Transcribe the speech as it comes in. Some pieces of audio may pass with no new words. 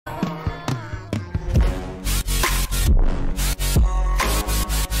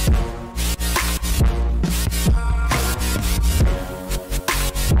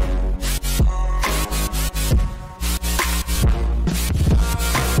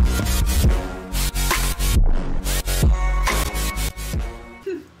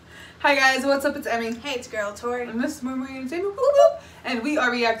Hi guys, what's up? It's Emmy. Hey, it's Girl Tori. And this morning, and we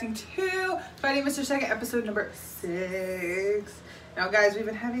are reacting to Fighting Mr. Second, episode number 6. Now guys, we've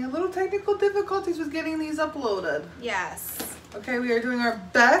been having a little technical difficulties with getting these uploaded. Yes. Okay, we are doing our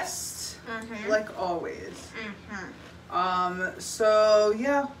best, like always. So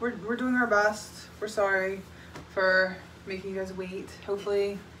yeah, we're doing our best. We're sorry for making you guys wait.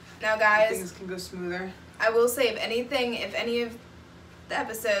 Hopefully, now guys, things can go smoother. I will say, if any of the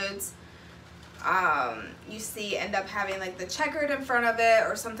episodes you see end up having like the checkered in front of it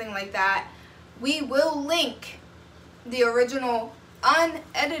or something like that, we will link the original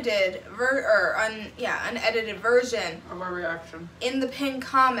unedited unedited version of our reaction in the pinned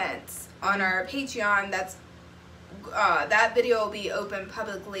comments on our Patreon. That's that video will be open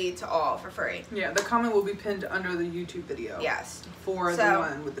publicly to all for free. Yeah, the comment will be pinned under the YouTube video. Yes. For the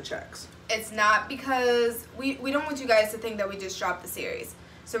one with the checks. It's not because we don't want you guys to think that we just dropped the series.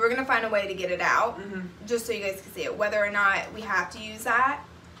 So we're going to find a way to get it out just so you guys can see it. Whether or not we have to use that,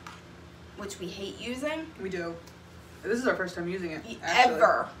 which we hate using. We do. This is our first time using it.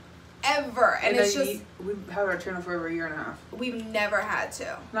 Ever. And it's just... We've had our channel for over a year and a half. We've never had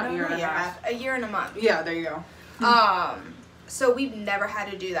to. Not a year and a half. A year and a month. Yeah, there you go. So we've never had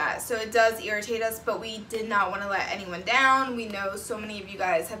to do that. So it does irritate us, but we did not want to let anyone down. We know so many of you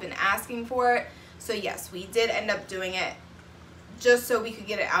guys have been asking for it. So yes, we did end up doing it just so we could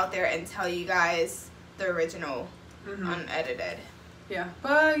get it out there and tell you guys the original unedited. Yeah,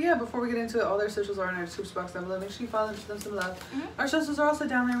 but yeah, before we get into it, all their socials are in our description box down below. Make sure you follow them, show them some love. Our socials are also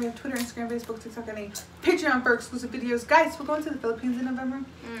down there. We have Twitter, Instagram, Facebook, TikTok, and a Patreon for exclusive videos. Guys, we're going to the Philippines in November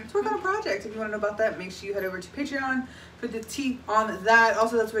to work on a project. If you want to know about that, make sure you head over to Patreon for the tea on that.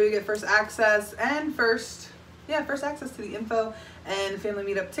 Also, that's where you get first access and first access to the info and family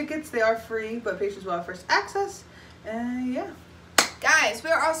meetup tickets. They are free, but patrons will have first access. And yeah. Guys, we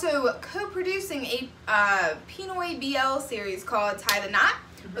are also co-producing a Pinoy BL series called Tie the Knot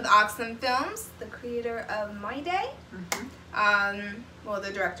with Oxen Films, the creator of My Day. Well,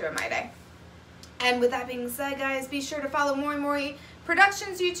 the director of My Day. And with that being said, guys, be sure to follow Mori Mori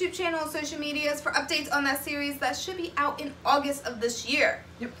Productions YouTube channel and social medias for updates on that series that should be out in August of this year.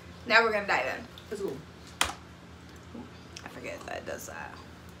 Yep. Now we're going to dive in. Let's go. I forget that it does that.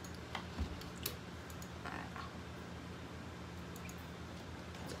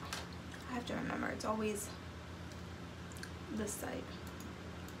 I have to remember, it's always this side.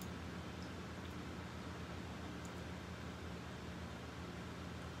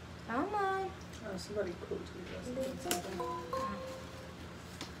 Come on. Oh, somebody quote tweeted something.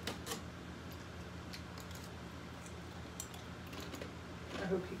 I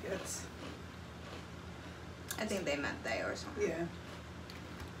hope he gets. I think they meant they or something. Yeah.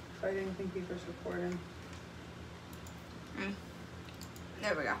 So I didn't think he was recording.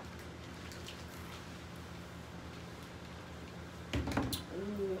 There we go.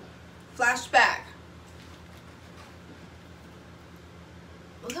 Ooh. Flashback.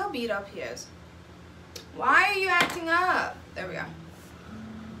 Look how beat up he is. Why are you acting up? There we go.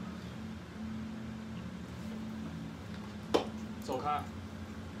 It's okay.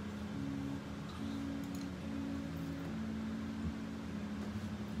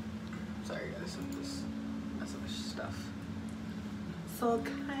 Sorry guys, I'm just messing with stuff. It's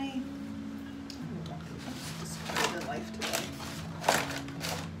okay. Just life today.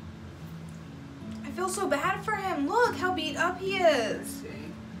 I feel so bad for him. Look how beat up he Let's is. see.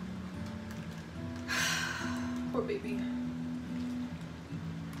 Poor baby.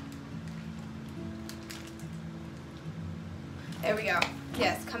 There we go.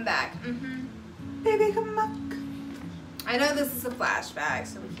 Yes, come back. Baby, come back. I know this is a flashback,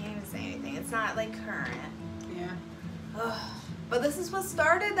 so we can't even say anything. It's not like current. Yeah. Ugh. But this is what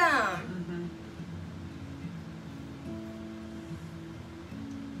started them.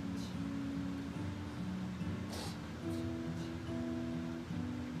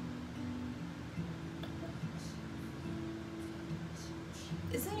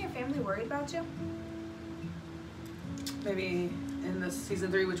 Isn't your family worried about you? Maybe in this season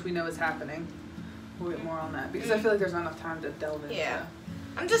 3, which we know is happening, we'll get more on that because I feel like there's not enough time to delve into. Yeah.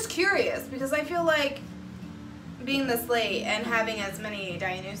 I'm just curious because I feel like being this late and having as many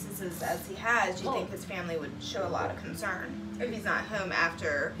diagnoses as he has, you think his family would show a lot of concern if he's not home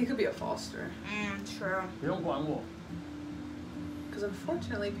after. He could be a foster. True. Because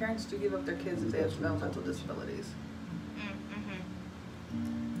unfortunately, parents do give up their kids if they have developmental disabilities.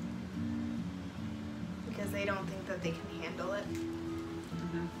 Because they don't think that they can handle it.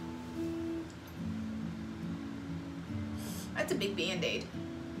 That's a big Band-Aid.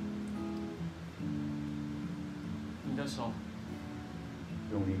 你的手。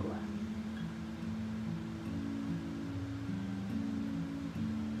用力拐。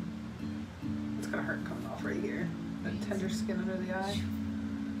It's gonna hurt coming off right here. That tender skin under the eye.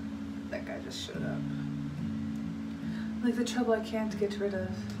 That guy just showed up. Like the trouble I can't get rid of.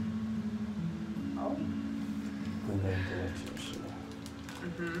 Oh.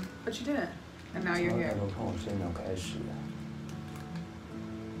 But you didn't. And now you're here.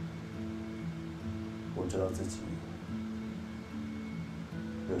 我知道自己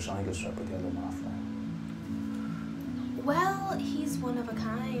惹上一个甩不掉的麻烦。 Well, he's one of a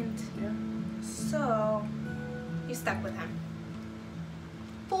kind. Yeah. So, you stuck with him.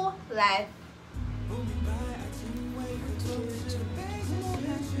 For life.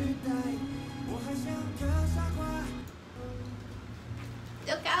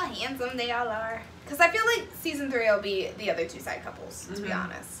 Look how handsome they all are. Because I feel like season 3 will be the other two side couples, to be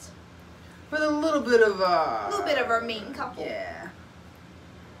honest. With a little bit of A little bit of our main couple. Yeah.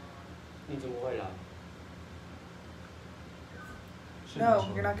 你怎么会来？ No,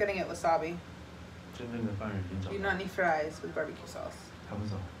 you're not getting it wasabi. 真正的犯人寻找。 You do not need fries with barbecue sauce. 他不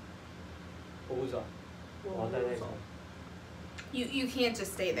走。我不走。我要待在这。 You can't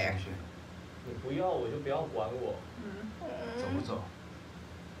just stay there. 你不要我就不要管我。走不走？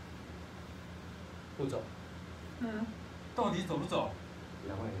不走。到底走不走？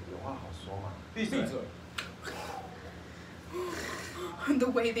两位有话好说嘛。闭嘴。 The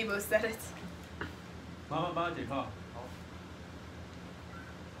way they both said it. 麻烦帮他解铐。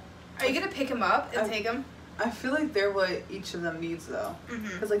 Are you gonna pick him up and take him? I feel like they're what each of them needs though,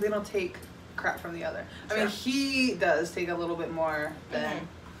 because like they don't take crap from the other. I mean, he does take a little bit more than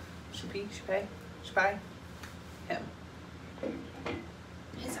Shupai, him.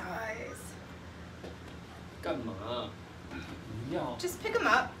 His eyes. 干嘛？不要。 Just pick him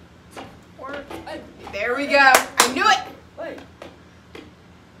up. Or there we go. I knew it. 喂。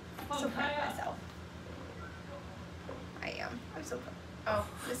 So proud of myself. I am. I'm so proud. Oh,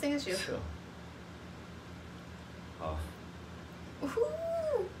 this thing is you. 好。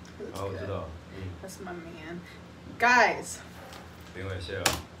 Woohoo! 好，我知道。 That's my man. Guys. 林伟谢了。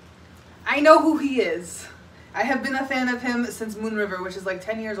 I know who he is. I have been a fan of him since Moon River, which is like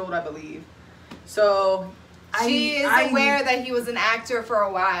 10 years old, I believe. So, She is aware that he was an actor for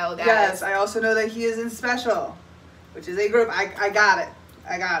a while, guys. Yes, I also know that he is in Special, which is a group. I got it.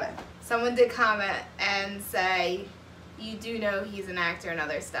 I got it. Someone did comment and say, you do know he's an actor and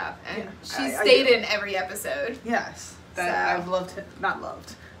other stuff. And she stayed in every episode. Yes. That I've loved him. Not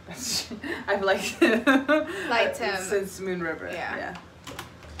loved. I've liked him. Liked him. Since Moon River. Yeah.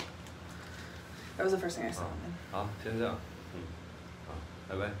 That was the first thing I saw. 好，先这样。好，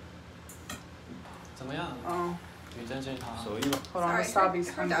拜拜。怎么样？ Oh. 女真真好。手艺吧。 Hold on, Wasabi's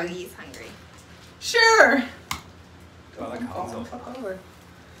her hungry. doggy's hungry. Sure. 把他扛走。 Fuck over.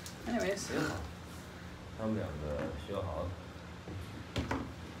 Anyways. 挺好。他们两个需要好好。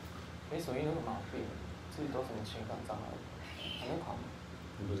没手艺那个毛病，自己都什么情感障碍，还能考吗？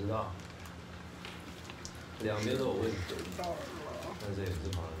你不知道。两边都有问题，但是也是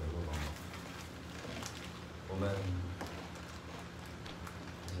旁人能够帮忙。我们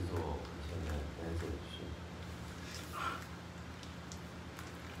制作现在在这里是。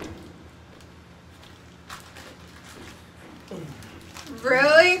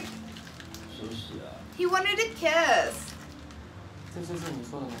 Really? 真是啊。 He wanted a kiss. 这就是你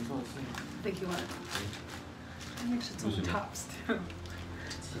说的能做的事吗？ I think you want. I think it's on the tops too.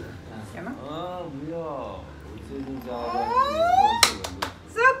 Yeah, no? 啊，不要！我最近加班，这个不。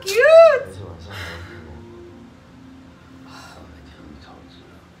 So cute. 而且晚上还要做梦。啊，体力超值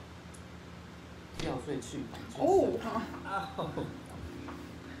了。要睡去。Oh.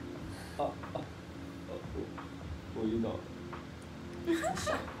 我遇到了。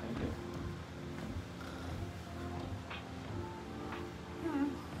小朋友。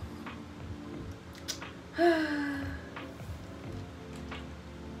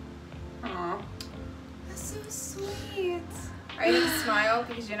 Aw. That's so sweet. Are you gonna smile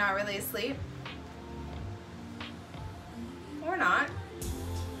because you're not really asleep? Or not.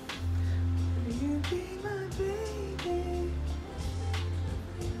 You be my baby.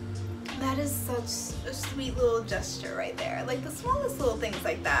 That is such a sweet little gesture right there. Like the smallest little things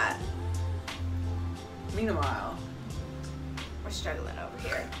like that. Meanwhile, We're struggling over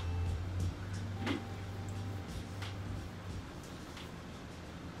here.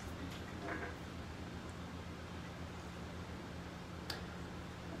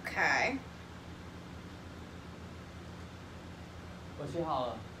 Okay. 我写好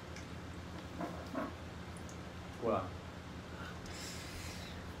了。过来。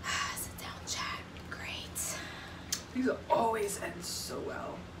 Sit down, chat. Great. These always end so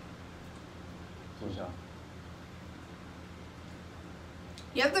well. 坐下。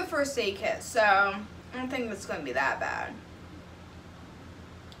 You have the first aid kit, so I don't think it's gonna be that bad.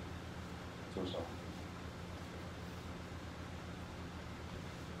 坐手。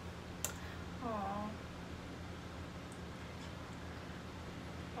 Aww.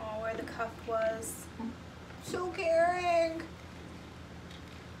 Oh, where the cuff was. So caring.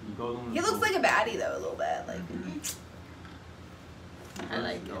 你高中的 He looks like a baddie though, a little bit. Like, I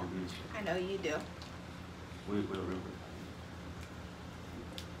like it. I know you do. 我有认回他。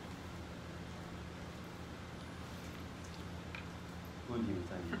问题不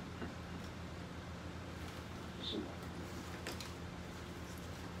在你。是的。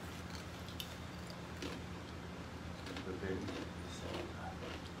会被骚扰。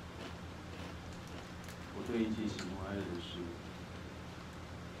我对一起喜怒哀乐的事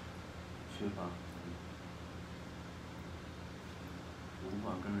缺乏反应，我无法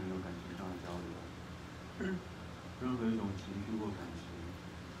跟人有感情上的交流。任何一种情绪或感情，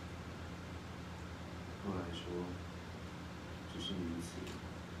对我来说只是名词，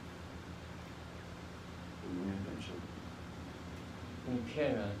我永远感受不到。你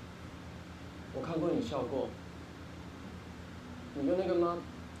骗人！我看过你笑过。你跟那个妈，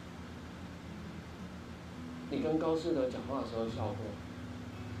你跟高士德讲话的时候笑过。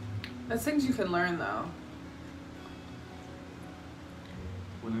That's things you can learn though.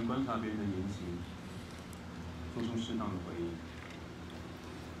 我能观察别人的言行，做出适当的回应，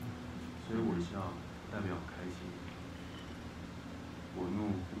所以我笑代表我开心，我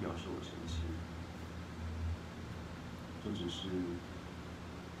怒不表示我生气，这只是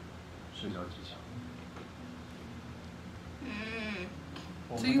社交技巧。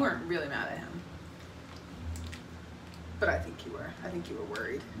 So you weren't really mad at him. But I think you were. I think you were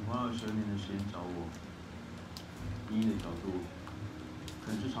worried. 你花了12年的时间找我，以你的角度，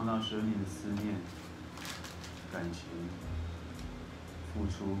可能是长达12年的思念、感情、付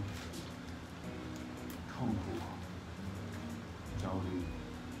出、痛苦、焦虑。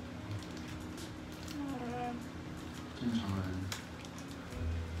正常人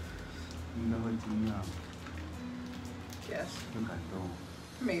应该会惊讶， Yes. 会感动，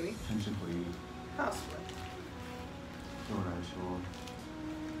 Maybe. 甚至回忆。 Possibly. 对我来说，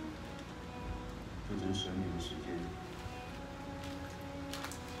这只是12年的时间。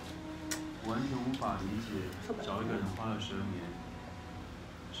我完全无法理解找一个人花了12年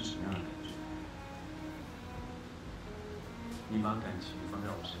是什么样的感觉。你把感情放在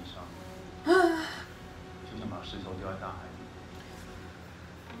我身上，就像把石头丢在大海里，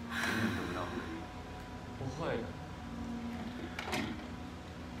永远得不到回应。不会的。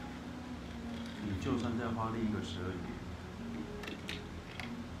 你就算再花另一个12年，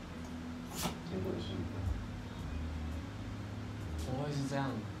结果也是一样。不会是这样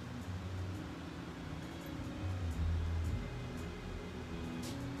的。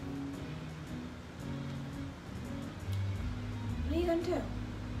 What are you gonna do?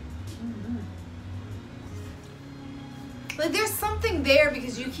 Like, there's something there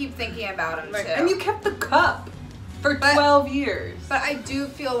because you keep thinking about him Right. too. And you kept the cup for But- 12 years. But I do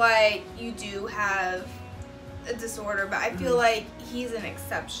feel like you do have a disorder, but I feel like he's an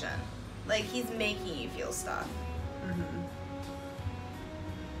exception. Like, he's making you feel stuff.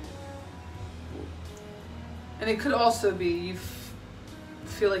 And it could also be you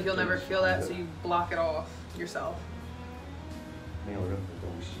feel like you'll never feel that, so you block it off yourself. 没有任何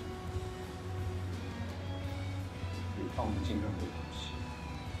东西，也放不进任何东西。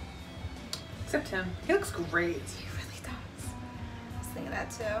 Except him. He looks great. He really does. I was thinking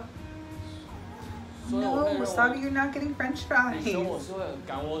that too. 所以我 No, 会认 Wasabi, 为 you're not getting French 你凶我 fries. 是为了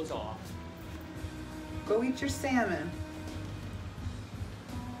赶我走啊！ Go eat your salmon.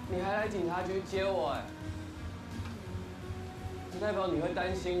 你还来警察局接我哎，这代表你会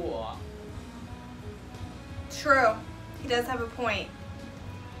担心我啊！ True. He does have a point.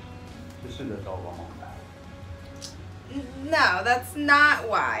 就试着找我帮忙吧。 No, that's not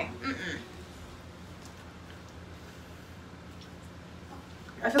why.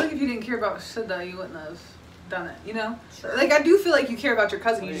 I feel like if you didn't care about Shida, you wouldn't have done it, you know? Sure. Like, I do feel like you care about your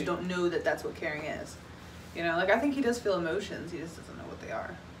cousin, you just don't know that that's what caring is. You know, like, I think he does feel emotions, he just doesn't know what they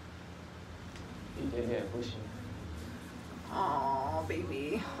are. 一点点也不行。 Aw,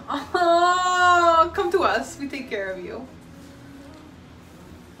 baby. Oh, come to us, we take care of you.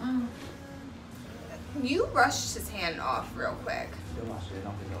 Oh. You rushed his hand off real quick. 不要把时间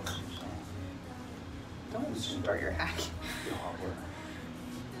浪费在我身上， Don't start your hacking. 别划过来。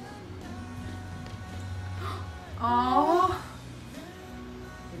 Aw.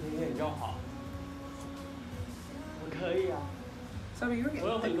 一点点就好。我可以啊。Sophie, you were 我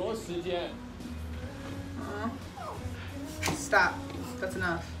有 getting 很 thick. 多时间。 Stop. That's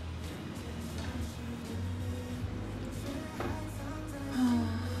enough.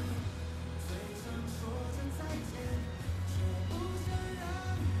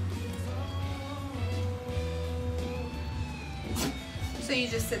 So you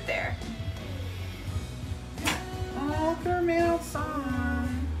just sit there. Oh, they're man outside.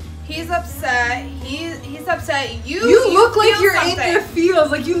 He's upset. He's upset. You look like feel you're something. in your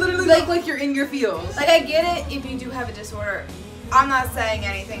feels. Like you literally look like you're in your feels. Like, I get it if you do have a disorder. I'm not saying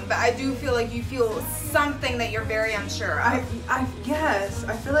anything, but I do feel like you feel something that you're very unsure of. I guess.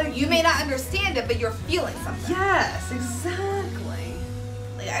 I feel like You may not understand it, but you're feeling something. Yes, exactly.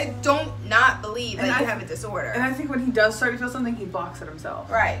 Like, I don't not believe that And you I- have a disorder. And I think when he does start to feel something, he blocks it himself.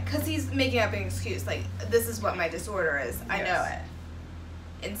 Right, because he's making up an excuse. Like, this is what my disorder is. I know Yes. it.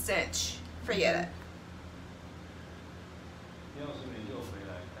 Instant. Forget it. 要是没救回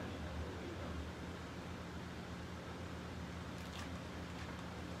来，看你还会不会让。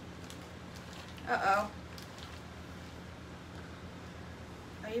 Uh-oh.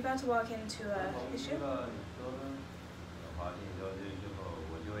 Are you about to walk into a issue? 了，你说呢？等滑进交接之后，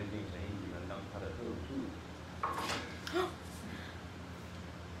我就会定成一体门当他的特助。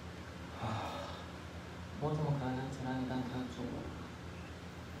我怎么可能只让你当特助啊？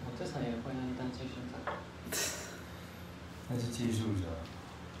我至少也会让你当技术长。那是技术者，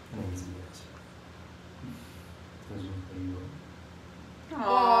那你自己也是。特殊可以有。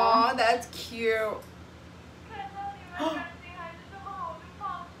 Aw, that's cute. 看到你们感情还是这么好，我就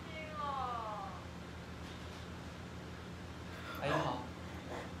放心了。阿姨好。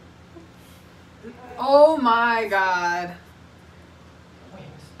 Oh my god. 我也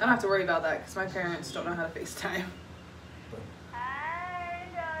是。 I don't have to worry about that because my parents don't know how to FaceTime. 哎，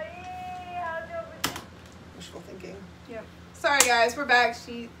小易，好久不见。 Wishful thinking. Yep. Sorry, guys. We're back.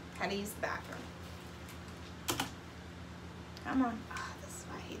 She had to use the bathroom. Come on. Ah, this is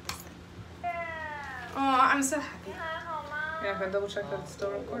why I hate this thing. Oh, I'm so happy. 你还好吗？ Yeah, I can double check that it's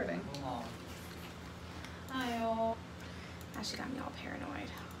still recording. 很好。哎呦， Now she got me all paranoid.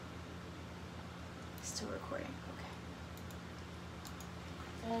 Still recording. Okay.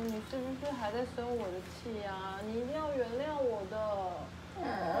 哦，你是不是还在生我的气啊？你一定要原谅我的。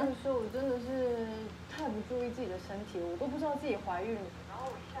那时候我真的是太不注意自己的身体了，我都不知道自己怀孕了。然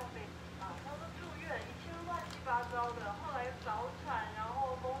后我一下飞机马上就住院，一切都乱七八糟的。后来早产，然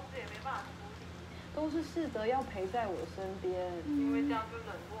后公司也没办法处理，都是试着要陪在我身边，因为这样就冷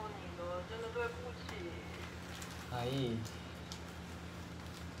落你了，真的对不起。阿姨，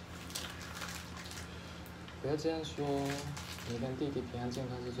不要这样说，你跟弟弟平安健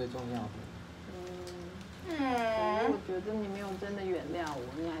康是最重要的。可是我觉得你没有真的原谅我，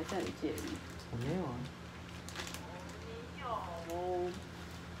你还是很介意。我没有啊。你有。哦，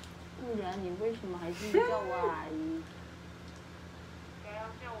不然你为什么还是叫我阿姨？该要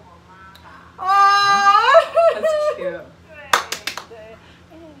叫我妈啦。 Oh! That's cute. 对对，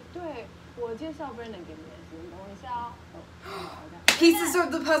哎，对，我介绍 Brandon 给你认识，等我一下哦。好的。 Pieces of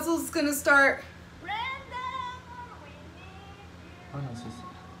the puzzle's gonna start. Brandon, we need you. 我想试试。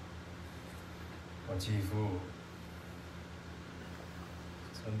我继父，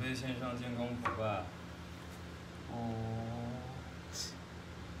准备线上见公仆吧。哦。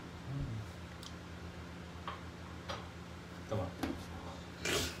干嘛？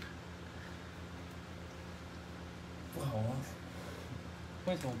不好吗？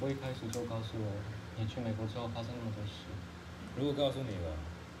为什么不一开始就告诉我，你去美国之后发生那么多事？如果告诉你了，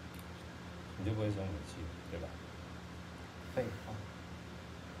你就不会生我的气，对吧？废话。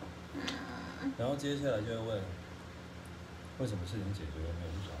然后接下来就会问，为什么事情解决了没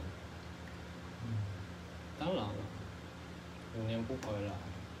有去找你？当然了，5年不回来，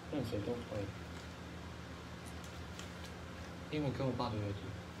任谁都会。因为跟我爸的约定。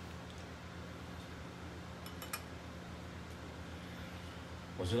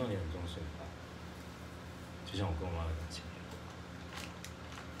我知道你很重视你爸，就像我跟我妈的感情一样。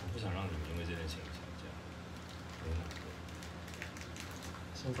我不想让你们因为这件事情吵架，有难过。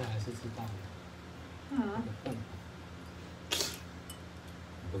现在还是知道的。嗯。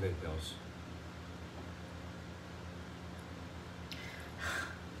你不可以表示。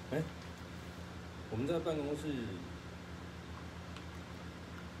哎，我们在办公室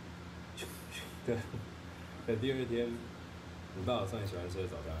的第二天，你爸有送你喜欢吃的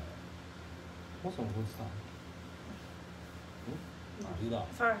早餐来。我怎么不知道？哪知道？ I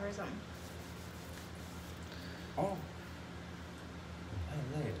thought I heard something. 哦，你太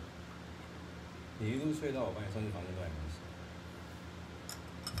累了，你一路睡到我帮你收拾房间都还没洗。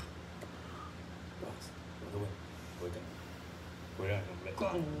不好意思，我的问，我会改。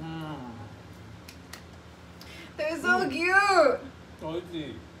啦。They're so cute. 我自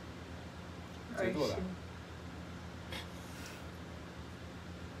己谁做的？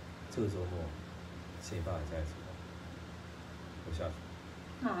这个周末，谢爸也在一起吧？我下去。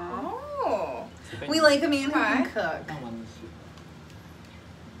 Oh. We like a man who can Okay. cook. 那蛮喜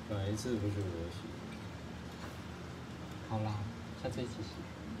欢。哪一次不是我洗？好啦，下次一起洗。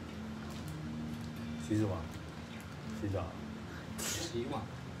洗什么？洗澡。洗碗。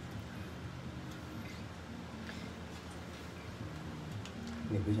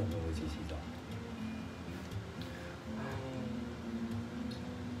你不想跟我一起洗澡？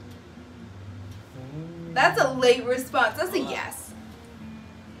 That's a late response. That's a yes.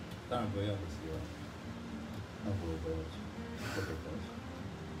 当然不会要你洗碗，那不会去，不可以去。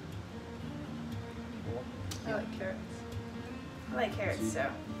 I like carrots. I like carrots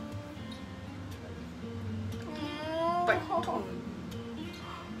too. But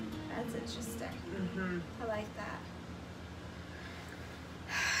That's interesting. mm-hmm. I like that.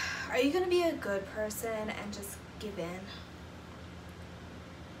 Are you gonna be a good person and just give in?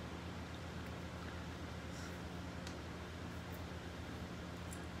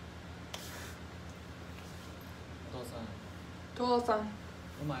 Tosa.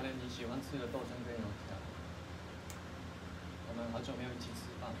 我买了你喜欢吃的豆浆跟油条。我们好久没有一起吃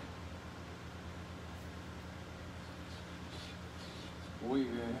饭了。我以为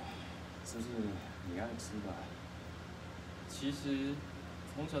这是你爱吃的。其实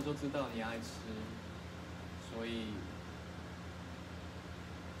从小就知道你爱吃，所以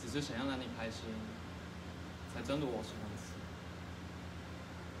只是想要让你开心，才真的我喜欢吃。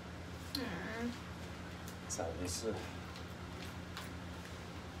さあ、ミス。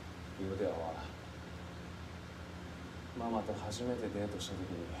言うではママと初めてデートした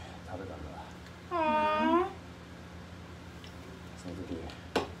時に食べたんだ。 Aww. その時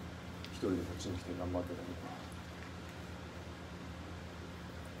一人でこっちに来て頑張ってたけど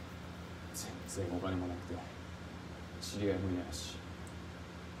全然お金もなくて知り合いもいないし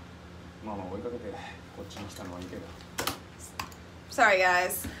ママ追いかけてこっちに来たのはいいけど Sorry,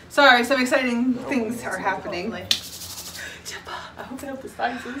 guys. Sorry, some exciting things are happening. I hope it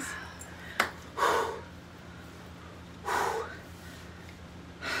emphasizes.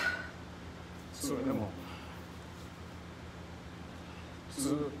 それでも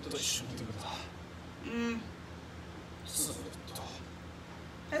ずっと一緒にいてくれた。ずっと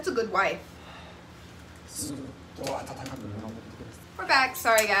That's a good wife. ずっと温かく見守ってくれて。 We're back.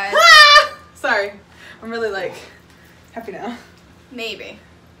 Sorry, guys. Sorry. I'm really like happy now. Maybe.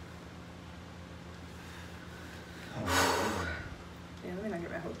 Yeah, let me not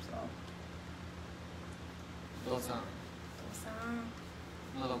get my hopes up. お父さん、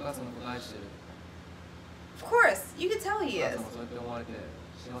まだお母さんのこと愛してる。 Of course, you could tell お he 母 is. さんもそうやって思われて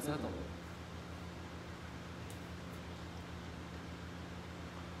幸せだと思う。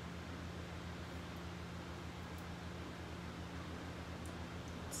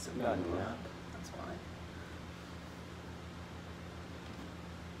 So Yeah, bad. yeah. That's why.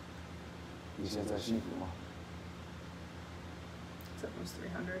 你现在幸福吗？ It's almost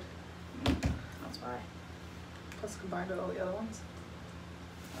 300. That's why. Plus combined with all the other ones.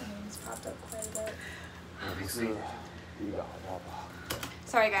 It's popped up quite a bit. 我不是一个好爸爸。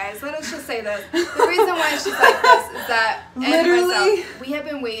 Sorry, guys. Let us just say this. The reason why she's like this is that and Literally? myself, we have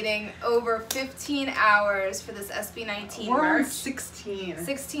been waiting over 15 hours for this SB19 We're on merch. 16.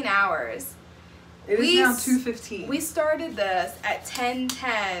 16 hours. It is We now s- 2:15. We started this at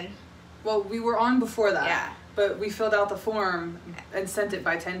 10:10. Well, we were on before that. Yeah. But we filled out the form and sent it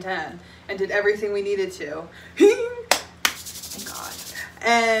by 10:10 and did everything we needed to. Thank God.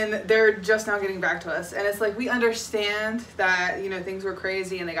 And they're just now getting back to us. And it's like, we understand that, you know, things were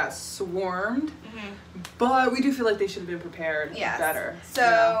crazy and they got swarmed. But we do feel like they should have been prepared Yes. better. So you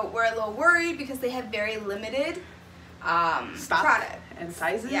know? we're a little worried because they have very limited Stock product. and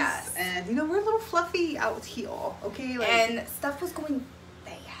sizes. Yes. And, you know, we're a little fluffy out here. Okay? Like, And stuff was going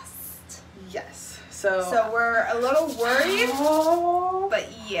fast. yes. So we're a little worried. Oh.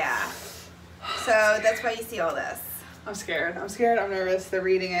 But yeah. So that's why you see all this. I'm scared. I'm scared. I'm nervous. They're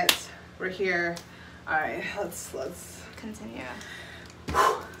reading it. We're here. All right. Let's. Continue.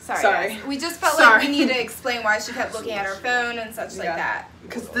 Sorry. Sorry. Guys. We just felt Sorry. like we need to explain why she kept looking at her phone and such like that.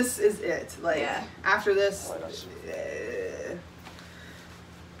 Because this is it. Like Yeah. after this,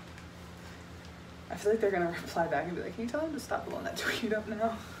 I feel like they're gonna reply back and be like, "Can you tell them to stop blowing that tweet up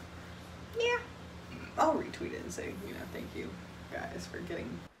now?" Yeah. I'll retweet it and say, you know, thank you guys for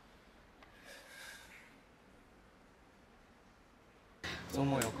getting. 周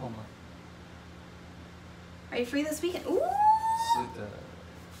末有空吗？ Are you free this weekend? Ooh. 是的。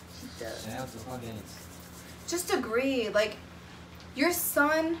Just agree, like, your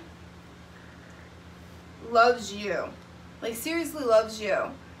son loves you. Like, seriously loves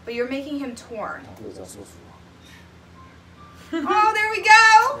you. But you're making him torn. Oh, there we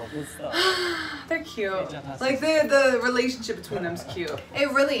go! They're cute. Like, the relationship between them's cute.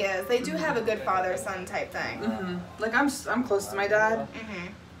 It really is. They do have a good father-son type thing. Like, I'm close to my dad,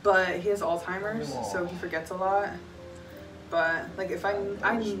 but he has Alzheimer's, so he forgets a lot. But, like, if I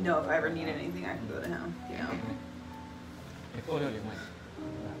know if I ever need anything, I can go to him, you know?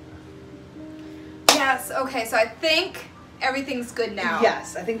 Yes, okay, so I think everything's good now.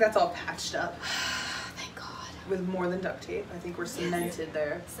 Yes, I think that's all patched up. Thank God. With more than duct tape. I think we're cemented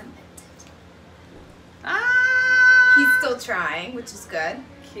there. Cemented. Ah! He's still trying, which is good.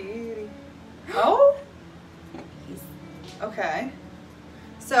 Kitty. Oh? Okay.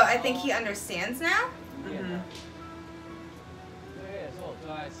 So I think he understands now.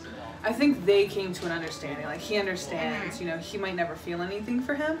 I think they came to an understanding. Like, he understands, you know, he might never feel anything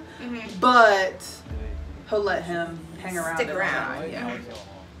for him, but he'll let him hang around. Stick around. Yeah.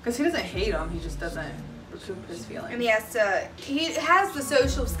 Because he doesn't hate him, he just doesn't recoup his feelings. And he has the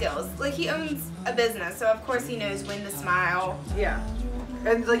social skills. Like, he owns a business, so of course he knows when to smile. Yeah.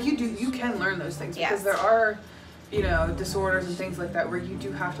 And, like, you can learn those things because there are, you know, disorders and things like that where you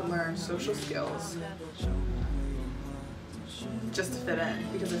do have to learn social skills just to fit in,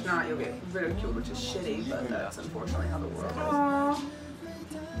 because if not, you'll get ridiculed, which is shitty, but that's unfortunately how the world is. Aww.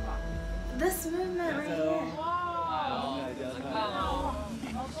 This movement right here.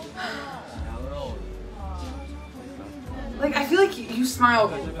 Like, I feel like you smile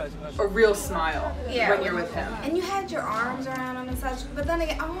a real smile when you're with him. And you had your arms around him and such, but then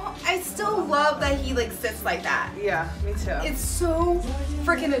again, I still love that he, like, sits like that. Yeah, me too. It's so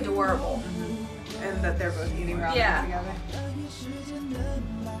freaking adorable. And that they're both eating ramen together.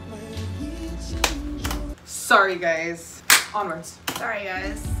 Sorry, guys. Onwards. Sorry,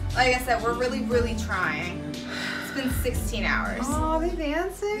 guys. Like I said, we're really, really trying. It's been 16 hours. Oh, they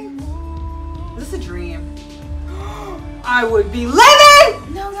dancing? Is this a dream? I would be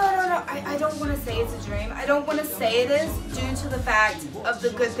living! No. I don't want to say it's a dream. I don't want to say it is due to the fact of the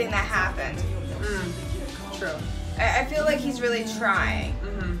good thing that happened. True. I feel like he's really trying.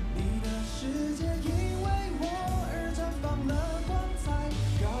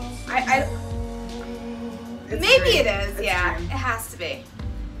 Maybe it is, yeah. It has to be.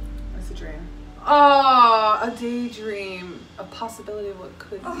 It's a dream. Oh, a daydream. A possibility of what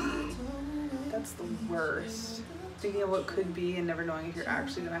could be. That's the worst. Thinking of what could be and never knowing if you're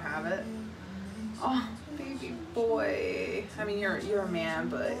actually gonna have it. Oh, baby boy. I mean, you're a man,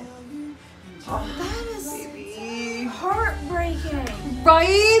 but That is baby. heartbreaking.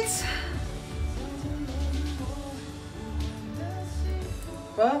 Right?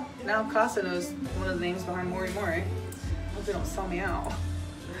 Well, now Casa knows one of the names behind Mori Mori. Hope they don't sell me out.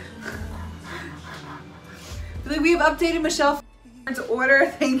 We have updated Michelle to order.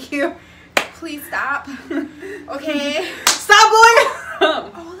 Thank you. Please stop. Okay. Stop going.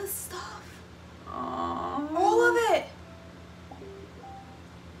 All this stuff. Aww. All of it.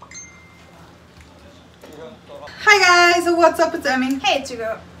 Hi guys, what's up? It's Emmy. Hey,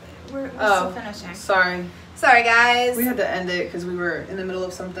 Chico. We're still finishing. Sorry. Sorry, guys. We had to end it because we were in the middle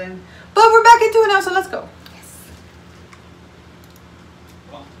of something. But we're back into it now, so let's go. Yes.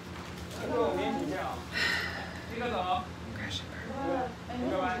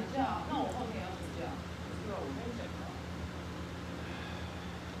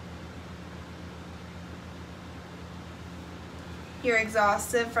 You're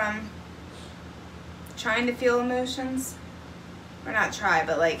exhausted from trying to feel emotions? Or not try,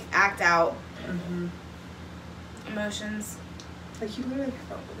 but like act out emotions. Like you literally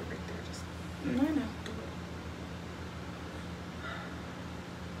felt it right there. Just I know.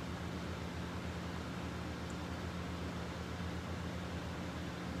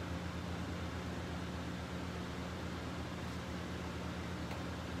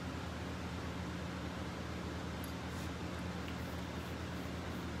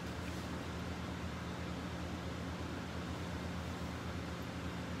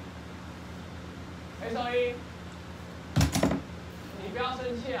黑少一，你不要生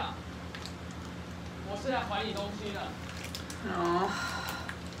气啊！我是来还你东西的。oh,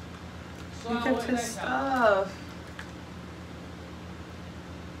 虽 you 然 get 我也 to 在想， stuff.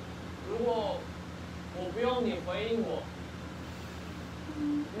 如果我不用你回应我，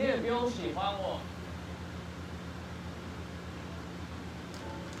你也不用喜欢我，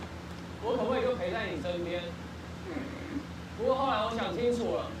我可不可以就陪在你身边？不过后来我想清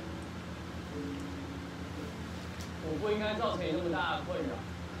楚了。 我不应该造成你那么大的困扰。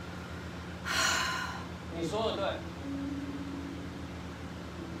你说的对，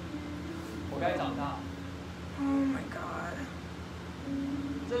我该长大。 Oh my god.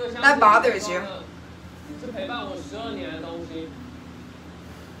 这个箱 That 子 bothers you. 是陪伴我12年的东西，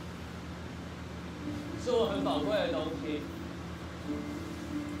是我很宝贵的东西。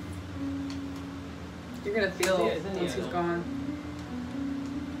 You're gonna feel once he's gone.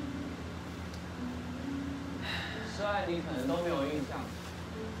 虽然你可能都没有印象。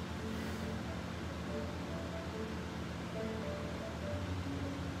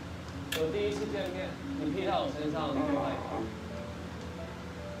 我第一次见面，你披在我身上的那个外套，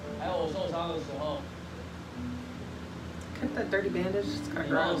还有我受伤的时候， Kept that dirty bandage. It's kind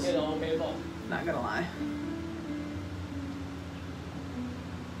你 of 帮我 gross. 贴的 OK 绷。 Not gonna lie.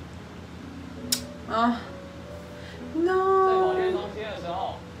 No. 在跑店中心的时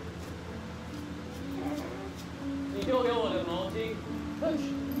候，你丢给我的毛巾、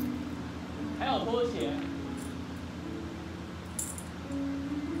还有拖鞋，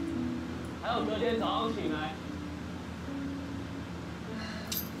还有隔天早上醒来，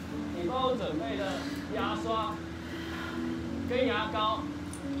你帮我准备的牙刷跟牙膏，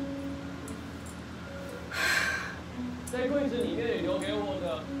在柜子里面你留给我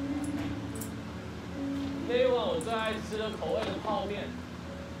的。 那一碗我最爱吃的口味的泡面，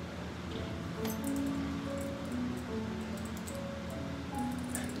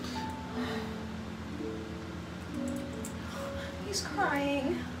 He's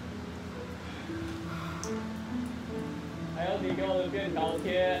crying. 还有你给我的便条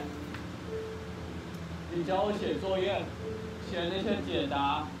贴，你教我写作业，写那些解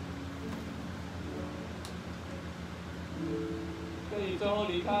答，跟你最后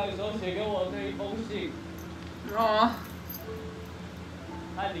离开的时候写给我的那一封信。 Aw.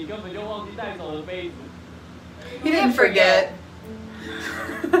 但你根本就忘记带走了杯子。 He didn't forget.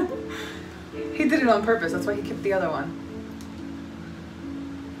 He did it on purpose. That's why he kept the other one.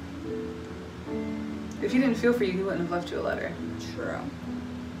 If he didn't feel for you, he wouldn't have left you a letter. True.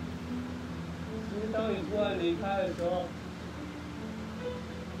 其实当你突然离开的时候，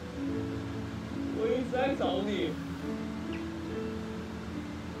我一直在找你。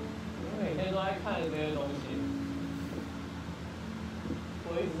我每天都在看这些东西。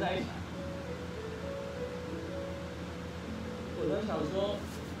 我一直在想，我在想说，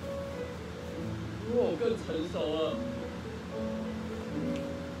如果我更成熟了，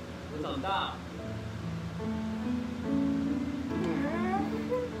我长大，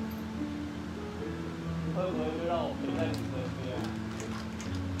会不会就让我陪在你身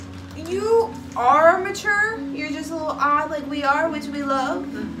边？ You are mature. You're just a little odd, like we are, which we love.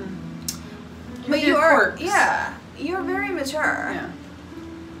 But you are, yeah. You're very mature. Yeah.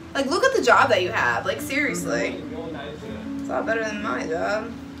 Like, look at the job that you have. Like, seriously. It's a lot better than my job.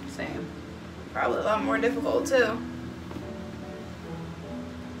 Same. Probably a lot more difficult, too.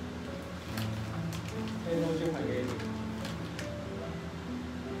 这些东西还给你。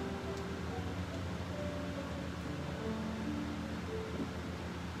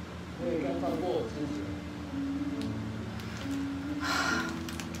我也该放过我自己。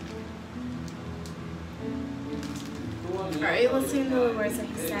 Are you listening to the words that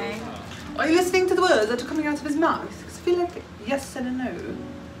he's saying? Are you listening to the words that are coming out of his mouth? Because I feel like yes and a no.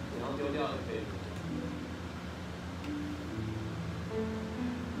 你要丢掉的可以。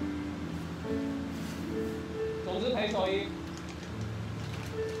总之陪手一，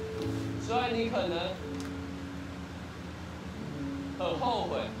虽然你可能很后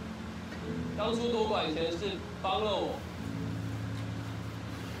悔，当初多管闲事帮了我。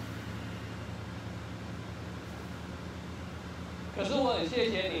 可是我很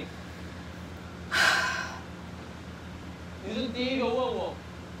谢谢你，你是第一个问我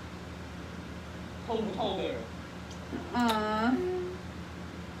痛不痛的人。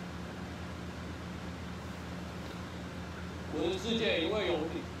我的世界因为有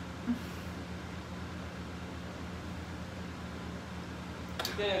你，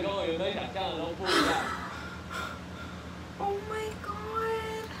变得跟我原本想象的都不一样， Oh my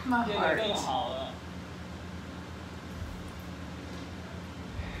god. My 变得更 heart. 好了。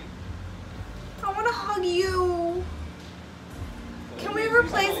 I want to hug you. Can we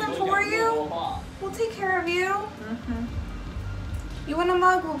replace them for you? We'll take care of you. You want a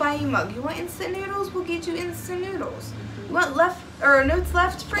mug? We'll buy you a mug. You want instant noodles? We'll get you instant noodles. You want notes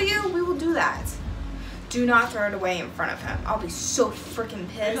left for you? We will do that. Do not throw it away in front of him. I'll be so freaking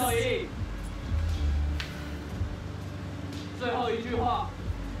陪手 pissed. 一，最后一句话。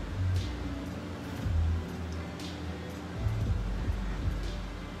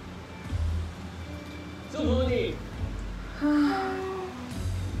 祝福你，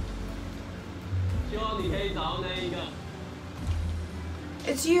希望你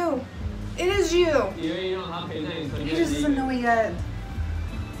It's you. It is you. 你愿意让他陪在你身 He 边 just doesn't know it yet.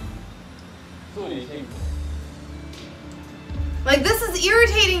 祝你幸福。 Like, this is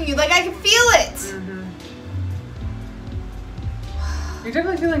irritating you. Like, I can feel it. Mm-hmm. You're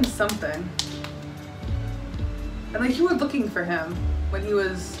definitely feeling something. And like you were looking for him when he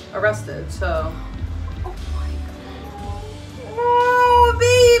was arrested, so. Oh my god. Oh,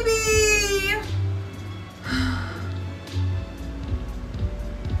 baby.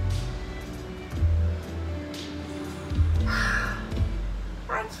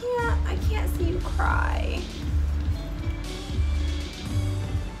 I can't see you cry.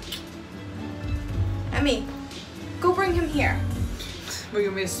 Emmy, go bring him here. Will you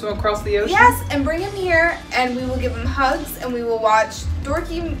want me to swim across the ocean? Yes, and bring him here, and we will give him hugs, and we will watch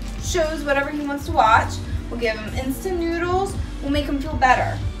dorky shows, whatever he wants to watch. We'll give him instant noodles. We'll make him feel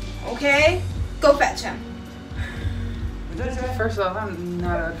better. Okay? Go fetch him. First off, I'm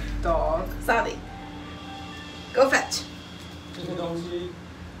not a dog. Sabi. Go fetch. 这些东西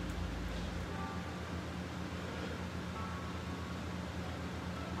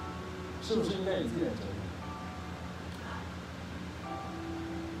是不是应该你自己来整理？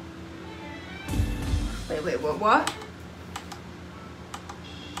 Wait, what?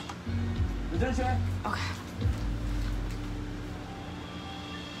 你站起来。 Okay.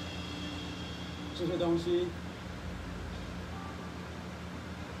 这些东西，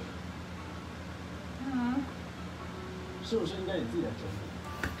 是不是应该你自己来整理？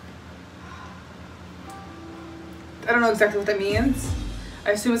 I don't know exactly what that means.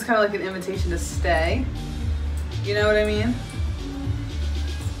 I assume it's kind of like an invitation to stay. You know what I mean?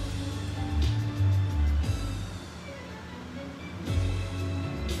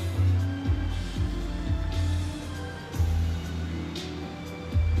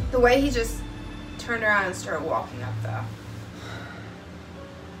 The way he just turned around and started walking up, though.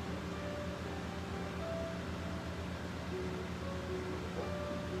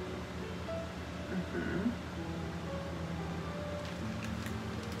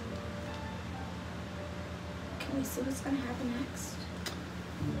 Can we see what's gonna happen next?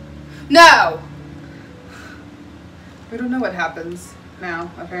 No! We don't know what happens now,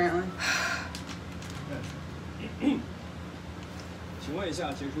 apparently. 请问一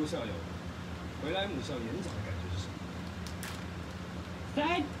下杰出校友，回来母校演讲的感觉是什么？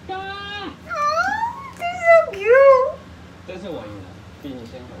再打！ Oh, they're so cute! 这次我赢了，比你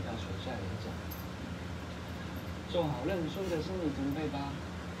先回到学校演讲。做好认输的心理准备吧。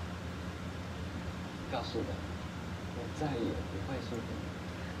告诉我，我再也不会输给你。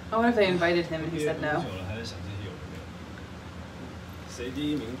 I wonder if they invited him and he said 多 no. 久了还在想这些有的没有？谁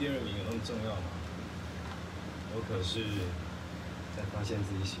第一名、第二名有那么重要吗？我可是在发现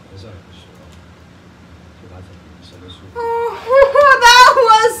自己喜欢上你的时候，就把整个人生都输给 Oh, that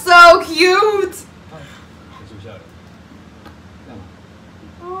was so cute! 杰出校友。干嘛？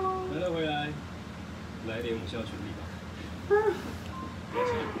 Oh. 难得回来，来点母校群礼吧。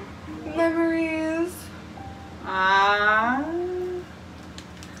 Memories. Ah.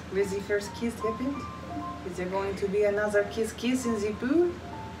 Will the first kiss happen? Is there going to be another kiss in the pool?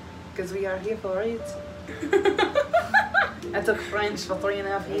 Because we are here for it. I took French for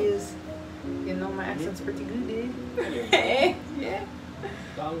 3.5 years. You know my accent's pretty good, eh? Yeah.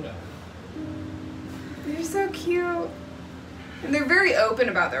 当然。 They're so cute. And they're very open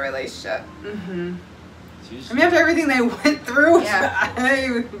about their relationship. Mm-hmm. 其实 I mean, after everything they went through, Yeah.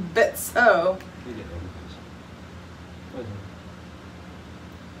 I bet so. 一点都不开心。为什么？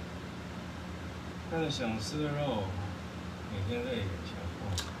看着想吃的肉，每天泪眼强化。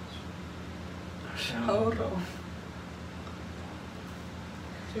 Total.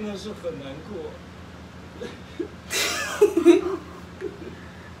 真的是很难过。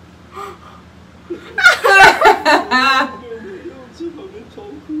用翅膀跟头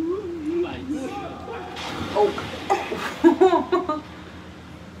哭，白痴。 Oh.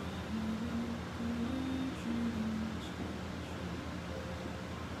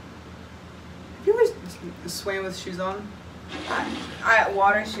 Have you ever swam with shoes on?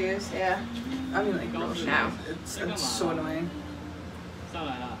 Water shoes, yeah. I mean, like, real shoes. No. It's so annoying. 上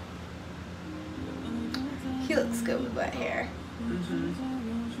来了。 He looks good with wet hair. Mm-hmm.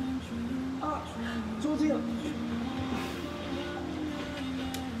 捉进了。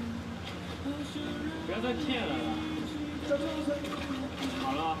不要再骗了啦！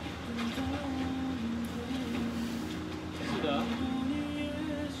好了。是的。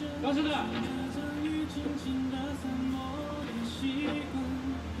要是的。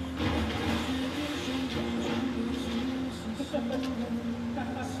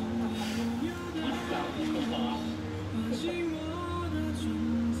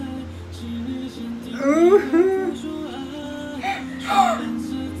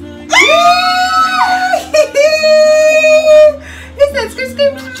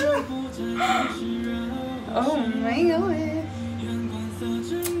Oh my god.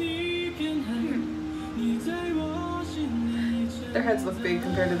 Their heads look big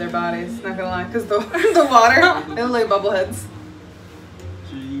compared to their bodies, not gonna lie, because the water, they look like bubble heads.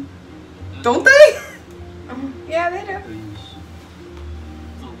 Don't they? Yeah, they do.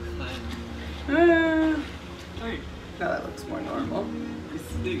 No, that looks more normal.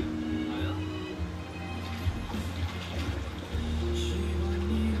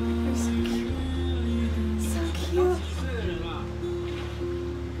 So cute.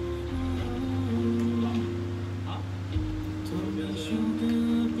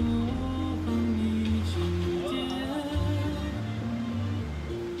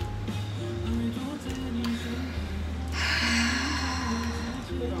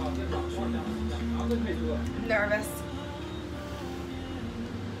 Nervous.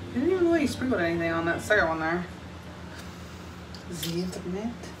 I didn't even know you sprinkled anything on that second one there. The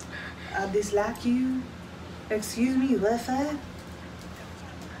internet. I dislike you. Excuse me, Wi-Fi.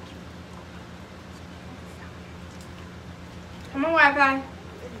 Come on, Wi-Fi.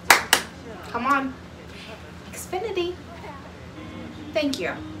 Come on. Xfinity. Thank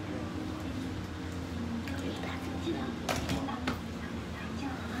you.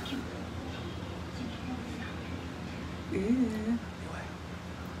 Ew.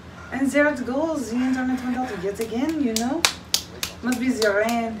 And there it goes. The internet went out yet again, you know? Must be the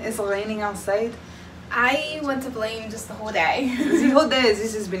rain. It's raining outside. I want to blame just the whole day. The whole day,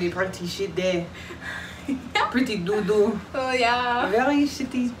 this has been a pretty shit day. Pretty doo-doo. Oh, yeah. Very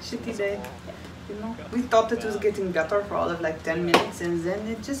shitty day. You know? We thought it was getting better for all of like 10 minutes and then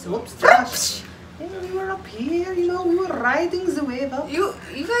it just whoops crashed. And we were up here, you know, we were riding the wave up. You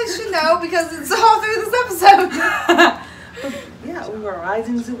guys should know because it's all through this episode. But yeah, we were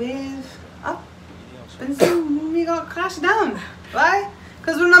riding the wave up. And then we got crashed down. Why?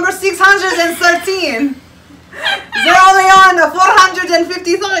 Because we're number 613. They're only on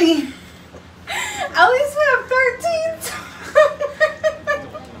 453. At least we have 13.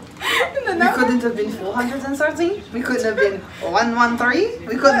 We couldn't have been 413. We couldn't have been 113.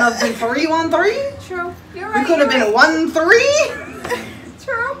 We couldn't have been 313. True. You're right. We could have been 13.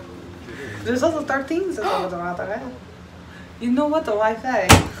 True. There's also 13. You know what the Wi-Fi?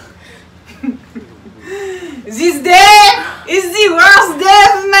 This day is the worst day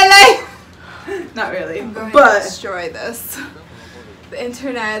of my life. Not really, I'm going but to destroy this. The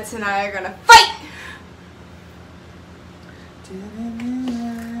internet and I are gonna fight.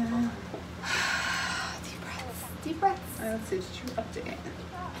 Deep breaths. I don't see it's true update.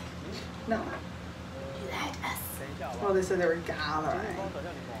 No. Let us. Well, they said they were gathering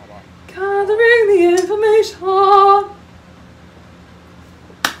the information.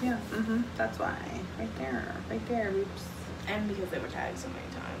 Yeah, that's why. Right there, oops. And because they were tagged so many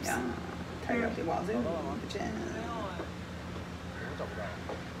times. Yeah, tag up the wazoo, bitches.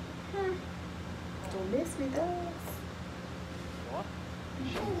 Don't miss me, though.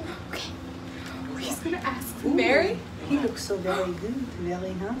 Okay. He's gonna ask to marry. He looks so very good,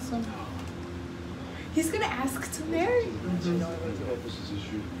 very handsome. He's gonna ask to marry.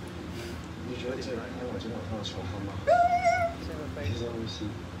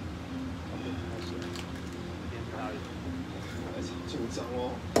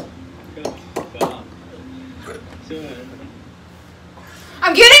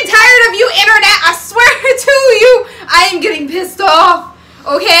 I'm getting tired of you, internet. I swear to you, I am getting pissed off.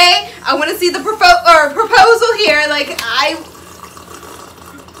 Okay, I want to see the proposal here. Like I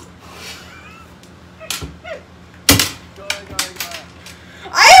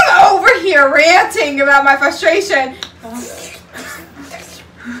am over here ranting about my frustration.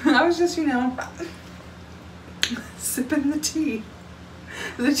 I was just, sipping the tea.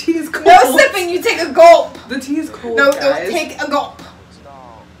 The tea is cold. No sipping, you take a gulp. The tea is cold, No, guys. take a gulp.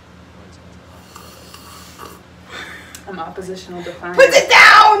 I'm oppositional defiant. Put it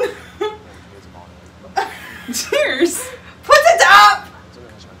down. Cheers. Put it up.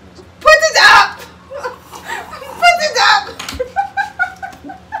 Put it up. Put it up.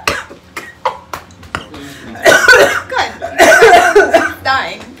 Good.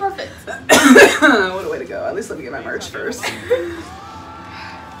 Dying. Perfect. What a way to go. At least let me get my merch first. You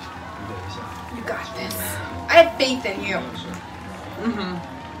got this. I have faith in you.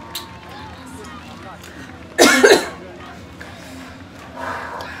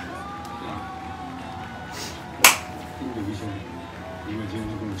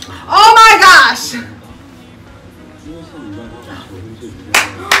 Oh my gosh!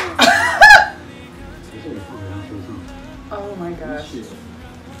 Oh my gosh.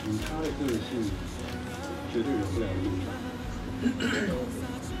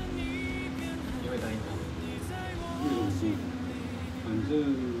 会答应他？为什么不？反正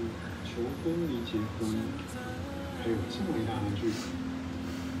求婚离结婚还有这么一大段距离。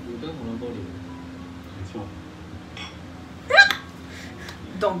你跟红萝卜离？没错。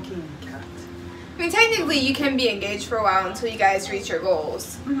Donkey and cat. I mean, technically, you can be engaged for a while until you guys reach your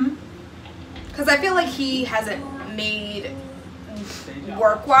goals. Because I feel like he hasn't made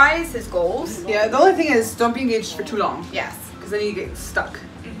work-wise his goals. Yeah, the only thing is don't be engaged for too long. Yes. Because then you get stuck.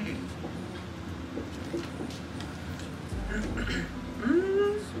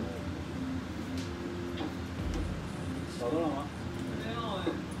 Mm. 找到了吗？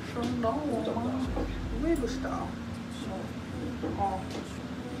收到我吗？我也不知道。哦。有吗？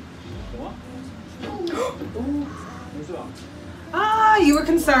没事吧？ Ah, you were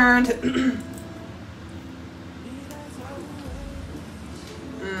concerned.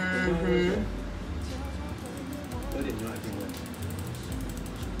 有点牛奶定位。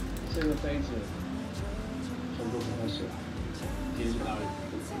这个杯子差不多不太适合，今天是大日子。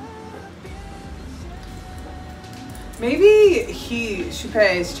 Maybe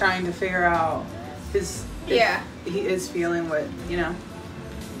Shupei is trying to figure out if Yeah. he is feeling what, you know.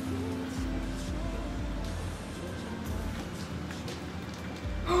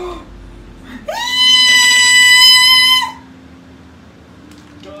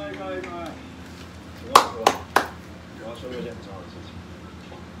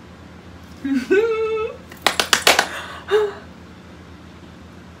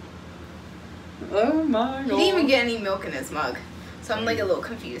 Oh my god. He didn't even get any milk in his mug. So I'm like a little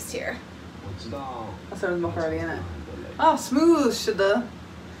confused here. 我知道。 Also, there's milk already in it. Oh, smooth, shoulda.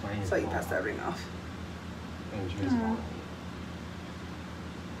 So you passed everything off. 那你觉得什么？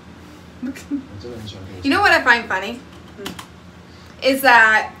 Look. 我真的很喜欢这个。 You know what I find funny? Is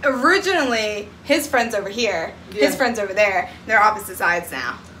that originally his friends over here, his Yeah. friends over there, they're opposite sides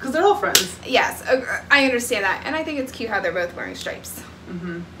now. Because they're all friends. Yes, I understand that. And I think it's cute how they're both wearing stripes.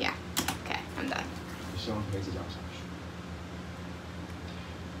 Mm-hmm. Yeah. Okay, I'm done. 我希望可以一直讲下去。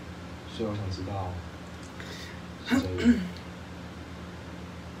所以我想知道是谁。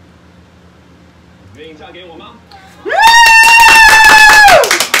你愿意嫁给我吗？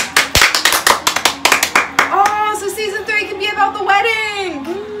 Oh, so season 3 can be about the wedding.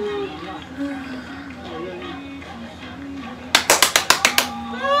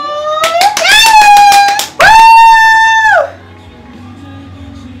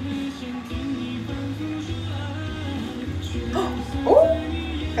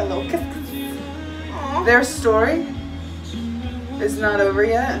 Hello, kiss. Their story is not over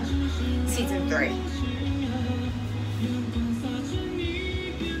yet. Season 3.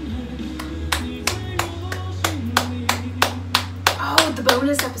 Oh, the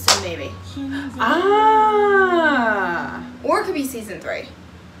bonus episode maybe. Ah. Or it could be season 3.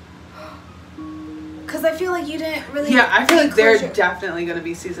 Because I feel like you didn't really. Yeah, I feel get like they're closure. definitely going to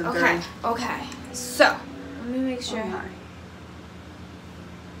be season 3. Okay, okay. So, let me make sure. Oh my.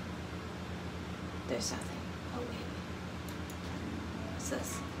 There's something. Oh, wait. What's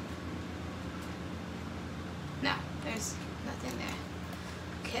this? No, there's nothing there.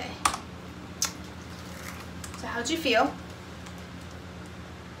 Okay. So, how'd you feel?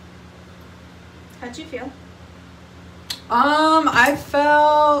 How'd you feel? I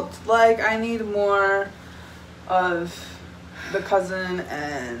felt like I need more of the cousin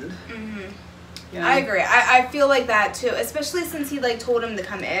and you know. I agree. I feel like that too, especially since he like told him to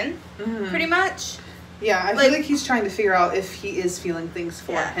come in, pretty much. Yeah, I feel like he's trying to figure out if he is feeling things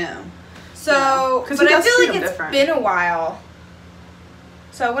for him. So, Yeah. but he I does feel treat like him it's different. been a while.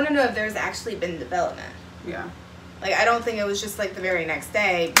 So I want to know if there's actually been development. Yeah. Like, I don't think it was just like the very next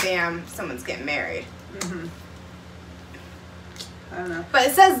day, bam, someone's getting married. I don't know. But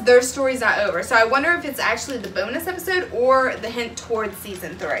it says their story's not over. So I wonder if it's actually the bonus episode or the hint towards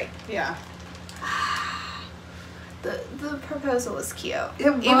season 3. Yeah. The proposal was cute. It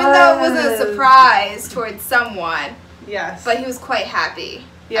Even though it was a was. surprise towards someone. Yes. But he was quite happy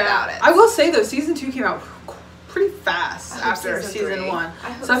about it. I will say though, season 2 came out pretty fast I hope after season 3. 1. I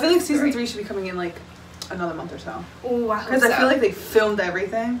hope So I feel like season 3 3 should be coming in like another month or so. Ooh, I hope Because so. I feel like they filmed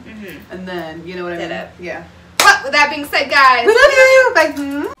everything and then, you know what I mean? Did it. Yeah. But with that being said, guys. We love you!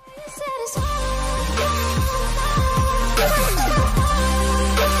 Bye!